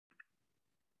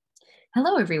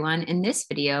Hello, everyone. In this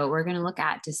video, we're going to look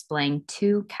at displaying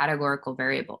two categorical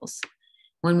variables.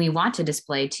 When we want to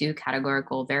display two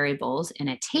categorical variables in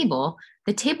a table,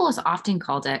 the table is often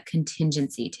called a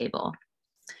contingency table.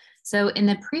 So in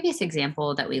the previous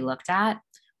example that we looked at,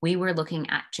 we were looking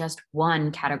at just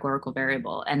one categorical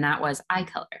variable, and that was eye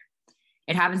color.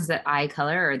 It happens that eye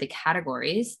color, or the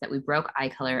categories that we broke eye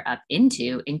color up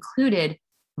into, included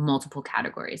multiple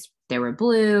categories. There were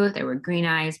blue, there were green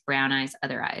eyes, brown eyes,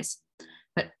 other eyes.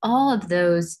 But all of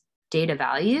those data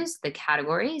values, the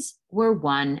categories, were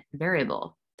one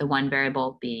variable, the one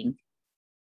variable being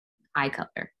eye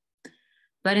color.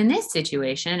 But in this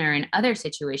situation, or in other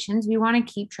situations, we want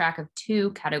to keep track of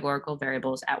two categorical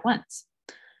variables at once.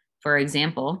 For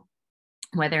example,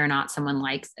 whether or not someone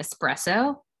likes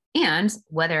espresso and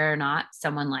whether or not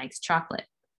someone likes chocolate.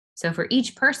 So for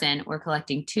each person, we're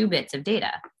collecting two bits of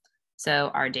data.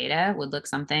 So our data would look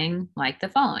something like the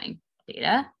following.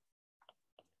 Data.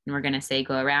 And we're going to say,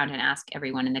 go around and ask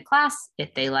everyone in the class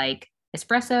if they like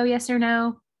espresso, yes or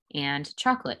no, and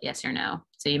chocolate, yes or no.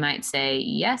 So you might say,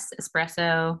 yes,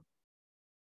 espresso,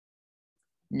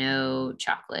 no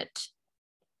chocolate.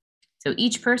 So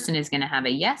each person is going to have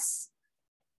a yes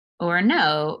or a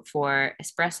no for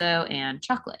espresso and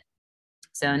chocolate.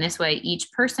 So in this way,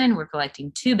 each person, we're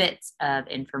collecting two bits of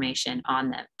information on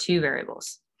them, two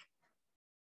variables.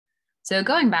 So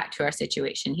going back to our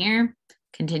situation here,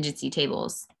 contingency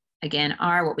tables, again,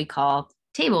 are what we call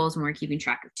tables when we're keeping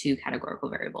track of two categorical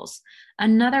variables.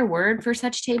 Another word for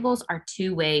such tables are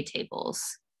two-way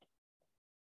tables.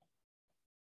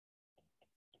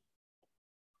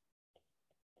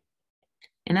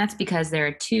 And that's because there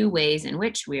are two ways in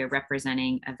which we are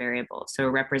representing a variable. So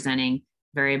we're representing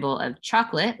variable of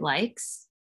chocolate likes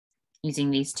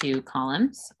using these two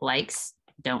columns, likes,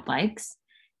 don't likes,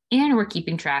 and we're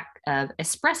keeping track of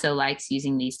espresso likes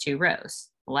using these two rows,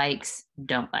 likes,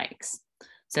 don't likes.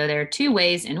 So there are two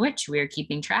ways in which we are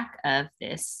keeping track of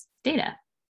this data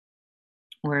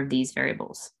or of these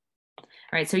variables. All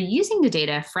right, so using the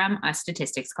data from a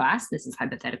statistics class, this is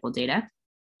hypothetical data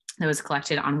that was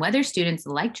collected on whether students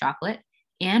like chocolate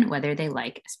and whether they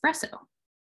like espresso.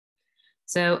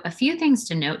 So a few things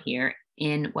to note here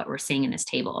in what we're seeing in this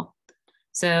table.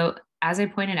 So as I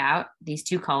pointed out, these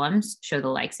two columns show the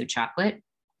likes of chocolate.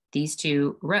 These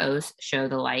two rows show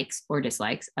the likes or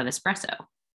dislikes of espresso.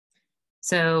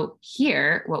 So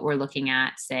here, what we're looking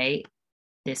at, say,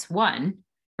 this one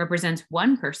represents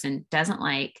one person doesn't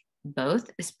like both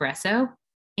espresso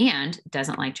and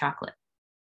doesn't like chocolate.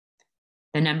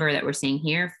 The number that we're seeing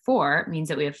here, 4, means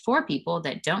that we have 4 people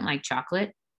that don't like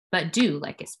chocolate, but do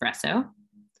like espresso.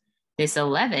 This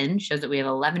 11 shows that we have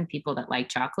 11 people that like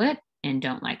chocolate and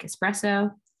don't like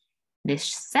espresso. This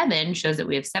 7 shows that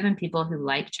we have 7 people who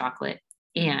like chocolate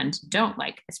and don't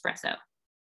like espresso.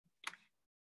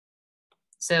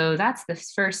 So that's the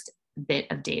first bit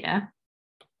of data.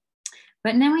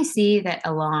 But then we see that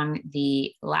along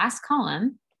the last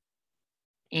column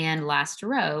and last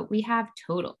row, we have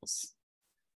totals.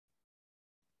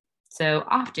 So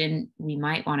often we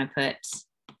might want to put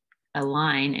a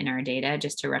line in our data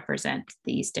just to represent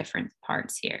these different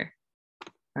parts here,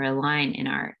 or a line in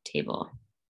our table.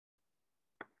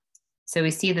 So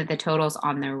we see that the totals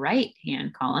on the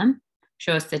right-hand column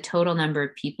show us the total number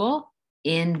of people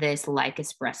in this like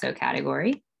espresso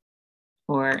category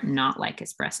or not like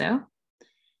espresso.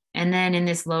 And then in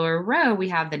this lower row, we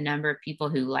have the number of people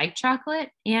who like chocolate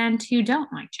and who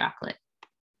don't like chocolate.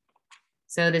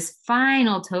 So this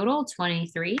final total,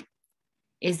 23,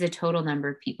 is the total number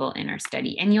of people in our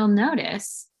study. And you'll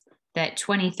notice that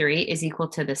 23 is equal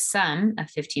to the sum of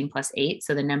 15 plus 8.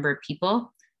 So the number of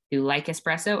people who like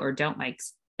espresso or don't like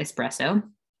espresso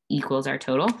equals our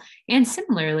total. And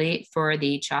similarly for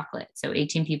the chocolate. So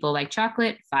 18 people like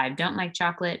chocolate, 5 don't like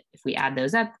chocolate. If we add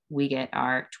those up, we get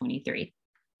our 23.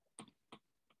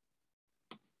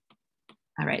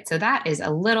 All right, so that is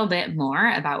a little bit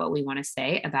more about what we want to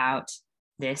say about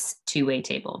this two-way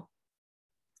table.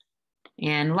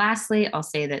 And lastly, I'll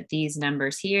say that these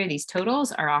numbers here, these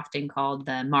totals, are often called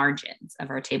the margins of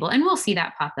our table. And we'll see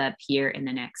that pop up here in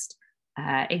the next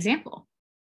example.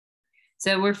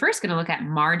 So we're first going to look at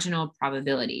marginal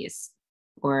probabilities,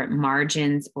 or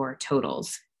margins or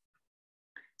totals.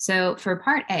 So for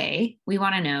part A, we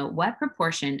want to know what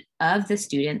proportion of the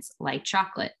students like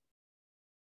chocolate.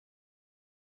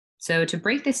 So to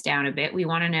break this down a bit, we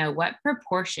want to know what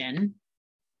proportion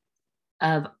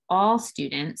of all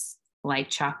students like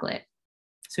chocolate.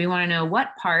 So we want to know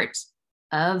what part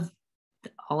of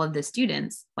all of the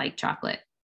students like chocolate.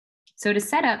 So to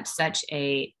set up such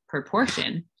a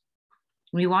proportion,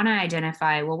 we want to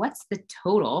identify, well, what's the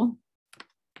total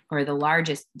or the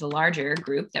larger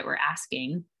group that we're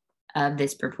asking of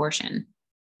this proportion.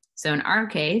 So in our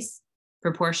case,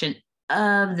 proportion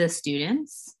of the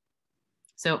students.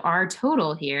 So our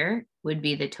total here would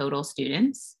be the total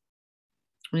students.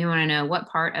 We want to know what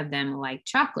part of them like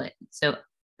chocolate. So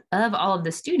of all of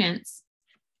the students,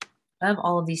 of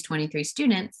all of these 23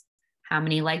 students, how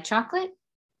many like chocolate?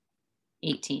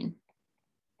 18.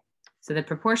 So the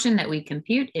proportion that we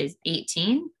compute is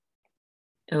 18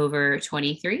 over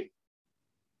 23.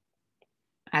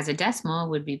 As a decimal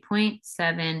would be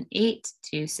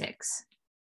 0.7826.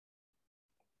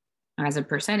 As a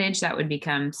percentage, that would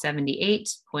become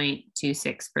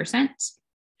 78.26%.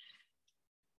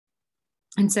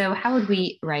 And so how would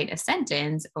we write a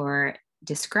sentence or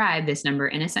describe this number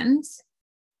in a sentence?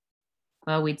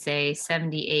 Well, we'd say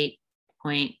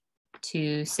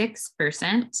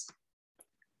 78.26%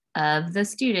 of the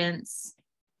students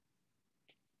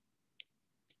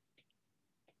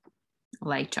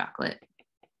like chocolate.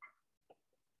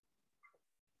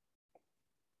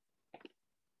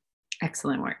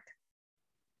 Excellent work.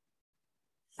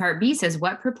 Part B says,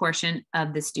 what proportion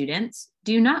of the students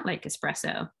do not like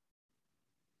espresso?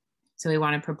 So we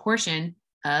want a proportion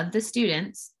of the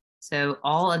students. So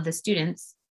all of the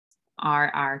students are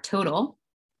our total.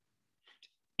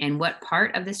 And what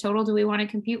part of this total do we want to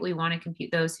compute? We want to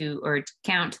compute those who, or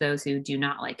count those who do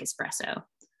not like espresso.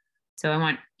 So I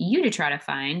want you to try to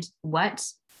find what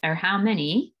or how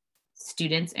many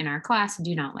students in our class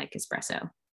do not like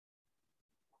espresso.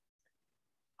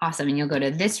 Awesome, and you'll go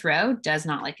to this row, does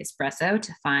not like espresso,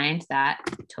 to find that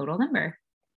total number.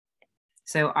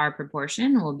 So our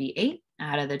proportion will be 8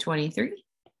 out of the 23,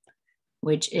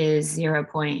 which is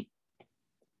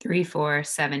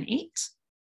 0.3478,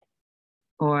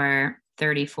 or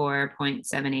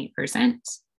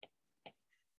 34.78%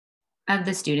 of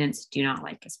the students do not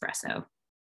like espresso.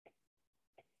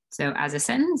 So as a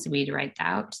sentence, we'd write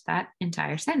out that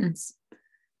entire sentence.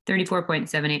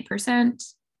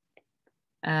 34.78%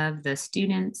 of the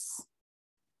students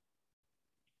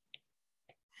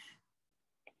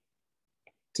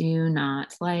do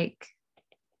not like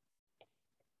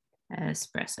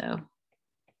espresso.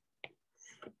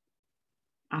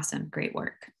 Awesome, great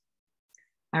work.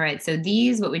 All right, so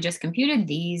these, what we just computed,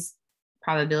 these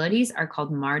probabilities are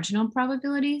called marginal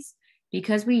probabilities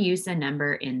because we use the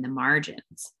number in the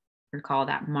margins. Recall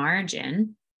that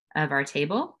margin of our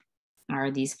table are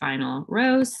these final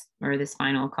rows or this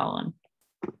final column.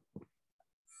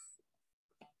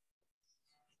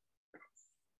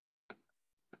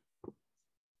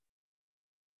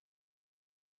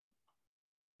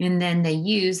 And then they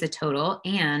use the total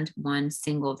and one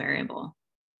single variable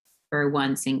for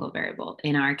one single variable.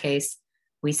 In our case,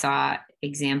 we saw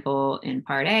example in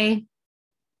part A.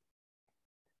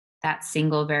 That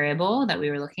single variable that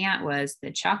we were looking at was the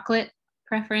chocolate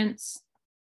preference.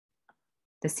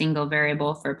 The single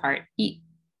variable for part B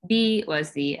was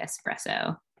the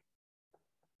espresso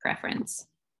preference.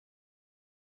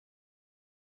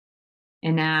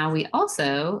 And now we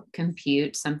also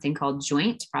compute something called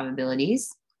joint probabilities,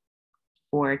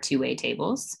 or two-way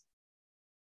tables.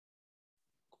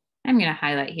 I'm going to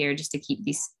highlight here just to keep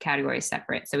these categories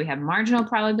separate. So we have marginal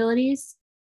probabilities,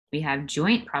 we have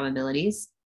joint probabilities.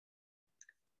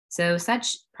 So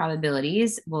such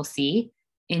probabilities, we'll see,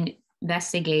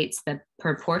 investigates the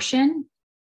proportion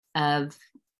of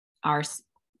our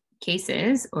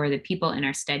cases or the people in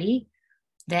our study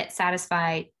that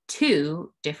satisfy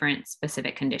two different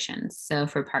specific conditions. So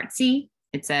for part C,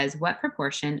 it says what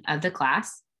proportion of the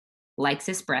class likes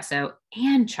espresso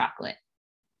and chocolate.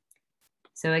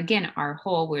 So again, our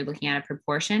whole, we're looking at a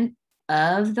proportion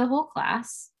of the whole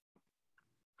class.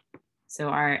 So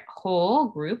our whole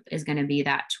group is going to be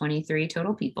that 23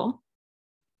 total people.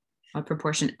 A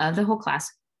proportion of the whole class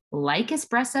like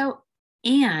espresso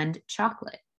and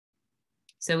chocolate.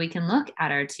 So we can look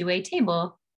at our two-way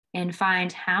table and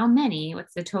find how many,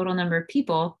 what's the total number of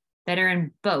people that are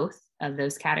in both of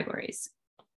those categories.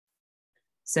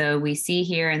 So we see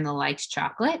here in the likes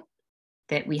chocolate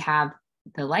that we have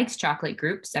the likes chocolate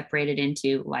group separated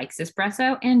into likes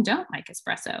espresso and don't like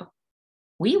espresso.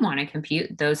 We want to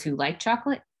compute those who like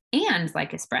chocolate and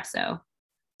like espresso.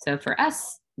 So for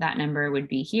us, that number would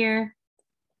be here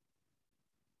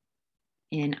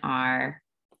in our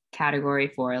category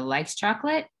for likes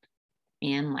chocolate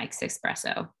and likes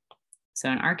espresso. So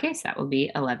in our case, that will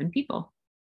be 11 people.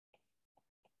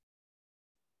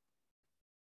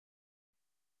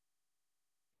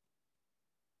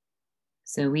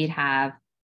 So we'd have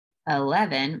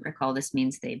 11, recall this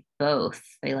means they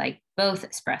like both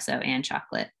espresso and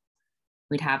chocolate.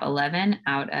 We'd have 11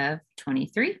 out of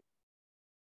 23,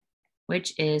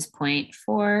 which is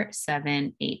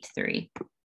 0.4783.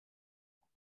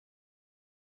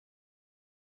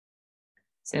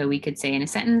 So we could say in a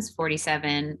sentence,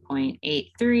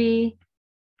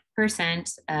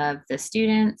 47.83% of the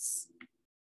students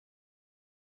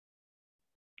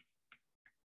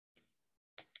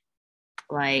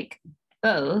like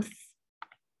both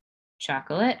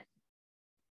chocolate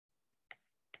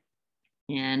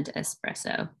and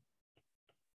espresso.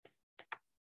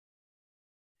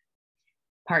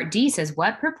 Part D says,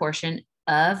 what proportion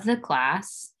of the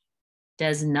class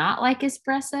does not like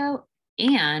espresso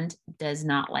and does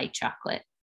not like chocolate?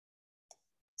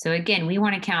 So again, we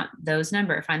want to count those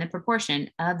numbers, find the proportion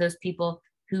of those people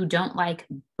who don't like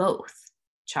both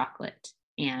chocolate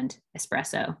and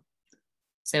espresso.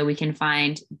 So we can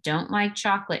find don't like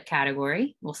chocolate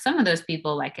category. Well, some of those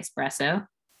people like espresso,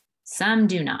 some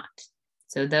do not.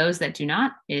 So those that do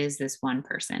not is this one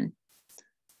person.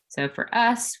 So for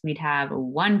us, we'd have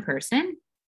one person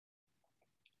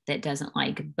that doesn't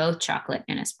like both chocolate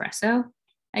and espresso.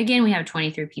 Again, we have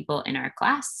 23 people in our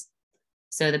class.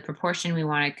 So the proportion we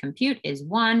want to compute is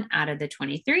 1 out of the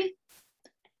 23,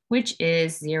 which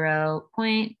is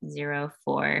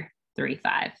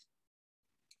 0.0435.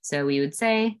 So we would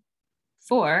say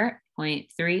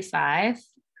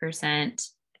 4.35%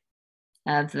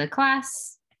 of the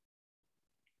class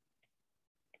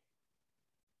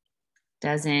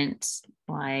doesn't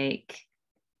like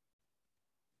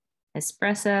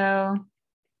espresso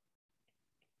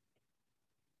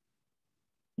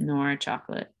nor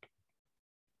chocolate.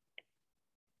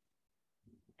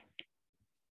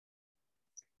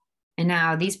 And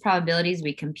now these probabilities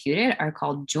we computed are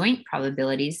called joint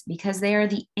probabilities because they are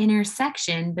the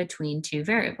intersection between two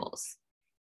variables,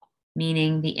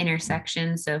 meaning the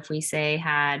intersection. So if we say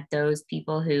had those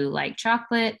people who like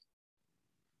chocolate,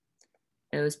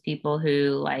 those people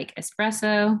who like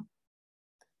espresso,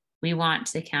 we want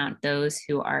to count those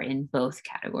who are in both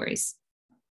categories.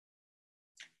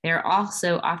 They're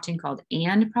also often called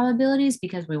and probabilities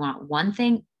because we want one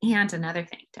thing and another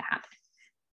thing to happen.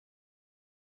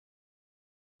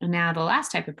 And now the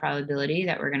last type of probability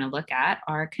that we're going to look at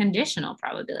are conditional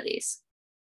probabilities.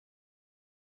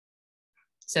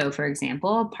 So for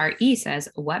example, part E says,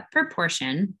 what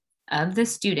proportion of the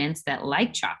students that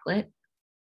like chocolate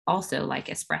also like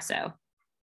espresso?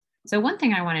 So one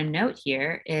thing I want to note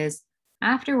here is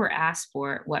after we're asked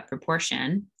for what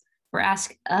proportion, we're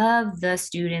asked of the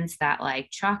students that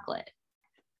like chocolate.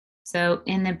 So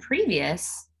in the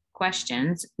previous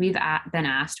questions, we've been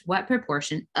asked what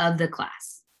proportion of the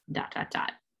class, ...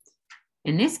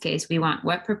 In this case, we want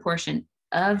what proportion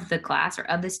of the class or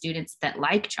of the students that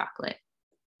like chocolate.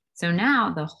 So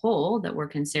now the whole that we're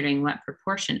considering what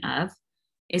proportion of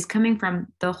is coming from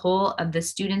the whole of the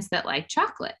students that like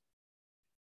chocolate.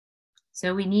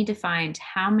 So we need to find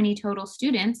how many total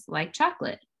students like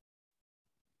chocolate.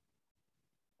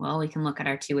 Well, we can look at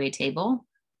our two-way table.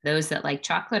 Those that like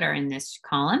chocolate are in this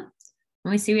column.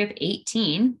 And we see we have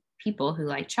 18 people who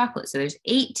like chocolate. So there's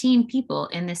 18 people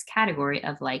in this category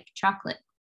of like chocolate.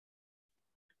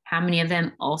 How many of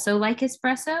them also like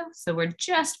espresso? So we're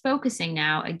just focusing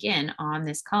now again on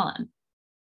this column.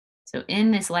 So in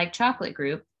this like chocolate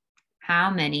group, how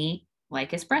many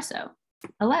like espresso?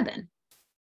 11.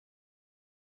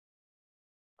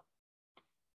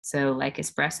 So like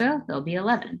espresso, there'll be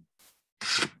 11.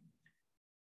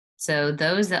 So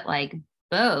those that like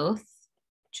both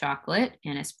chocolate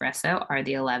and espresso are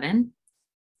the 11.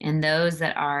 And those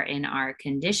that are in our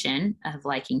condition of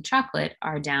liking chocolate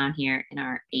are down here in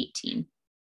our 18.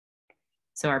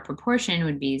 So our proportion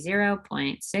would be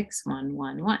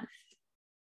 0.6111.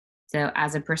 So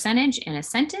as a percentage in a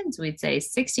sentence, we'd say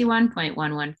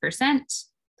 61.11%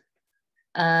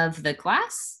 of the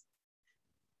class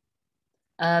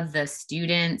of the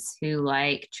students who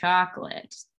like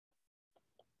chocolate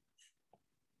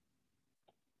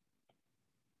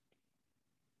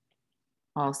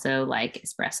also like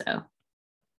espresso.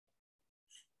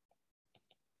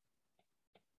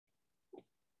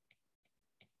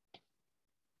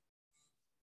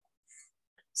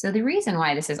 So the reason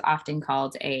why this is often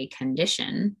called a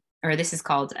condition, or this is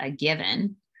called a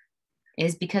given,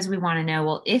 is because we want to know,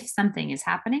 well, if something is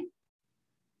happening,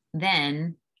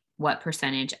 then what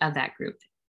percentage of that group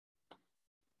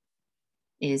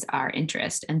is our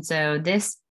interest? And so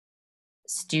this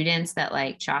students that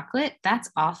like chocolate, that's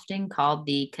often called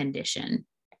the condition.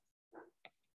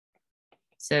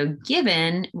 So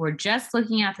given we're just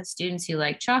looking at the students who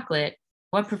like chocolate,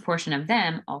 what proportion of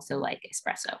them also like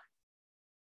espresso?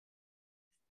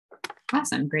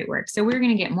 Awesome, great work. So we're going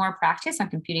to get more practice on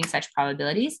computing such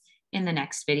probabilities in the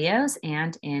next videos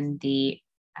and in the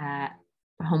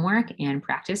homework and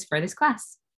practice for this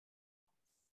class.